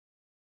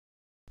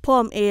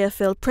POM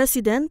AFL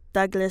President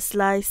Douglas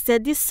Lai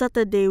said this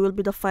Saturday will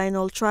be the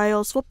final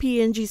trials for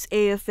PNG's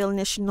AFL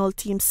National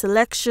Team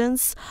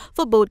selections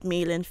for both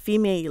male and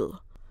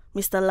female.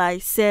 Mr. Lai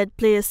said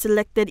players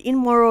selected in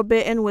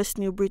Morobe and West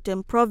New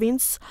Britain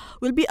Province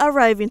will be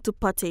arriving to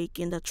partake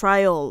in the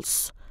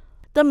trials.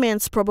 The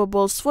men's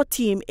probables for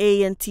Team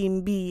A and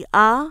Team B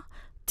are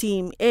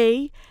Team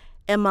A,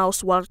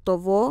 Emmaus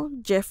Wartovo,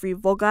 Jeffrey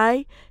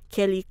Vogai,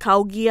 Kelly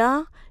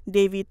Kaugia,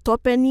 David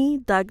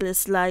Topeni,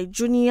 Douglas Lai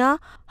Jr.,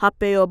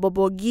 Hapeo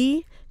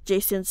Bobogi,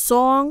 Jason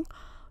Song,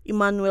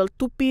 Emmanuel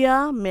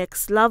Tupia,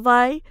 Max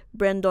Lavai,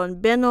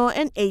 Brandon Beno,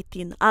 and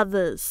 18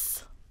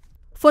 others.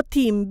 For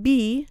Team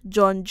B,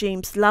 John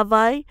James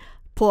Lavai,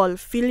 Paul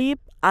Philip,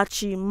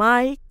 Archie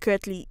Mai,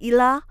 Kurtley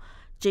Ila,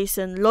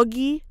 Jason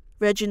Logie,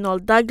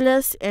 Reginald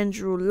Douglas,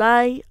 Andrew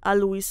Lai,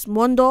 Alois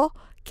Mondo,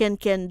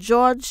 Ken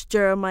George,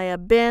 Jeremiah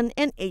Ben,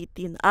 and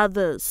 18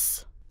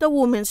 others. The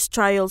women's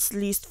trials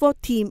list for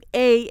Team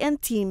A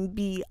and Team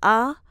B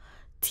are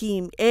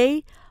Team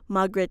A,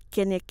 Margaret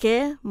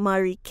Keneke,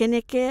 Marie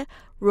Keneke,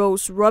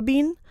 Rose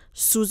Robin,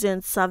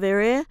 Susan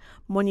Savere,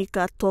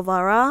 Monica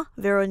Tovara,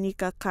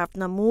 Veronica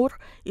Karpnamur,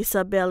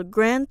 Isabel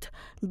Grant,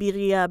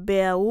 Biria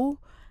Beau,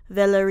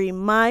 Valerie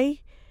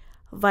Mai,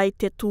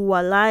 Vaitetu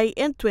Walai,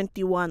 and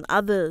 21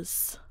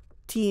 others.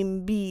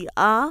 Team B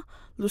are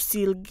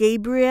Lucille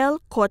Gabriel,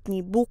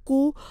 Courtney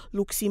Buku,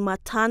 Luxi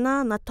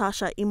Matana,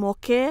 Natasha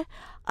Imoke,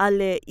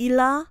 Ale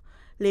Ila,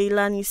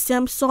 Leilani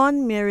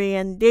Sampson,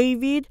 Marianne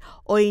David,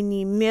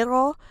 Oini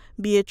Mero,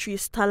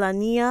 Beatrice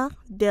Talania,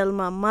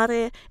 Delma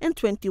Mare, and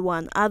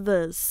 21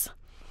 others.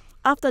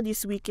 After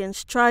this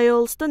weekend's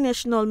trials, the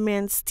national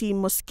men's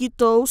team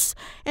Mosquitoes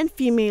and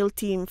female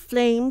team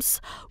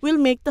Flames will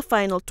make the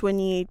final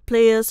 28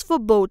 players for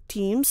both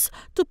teams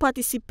to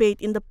participate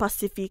in the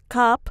Pacific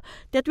Cup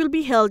that will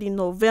be held in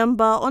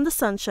November on the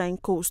Sunshine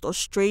Coast,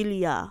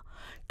 Australia.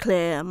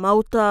 Claire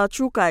Mauta,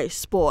 Trukai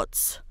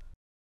Sports.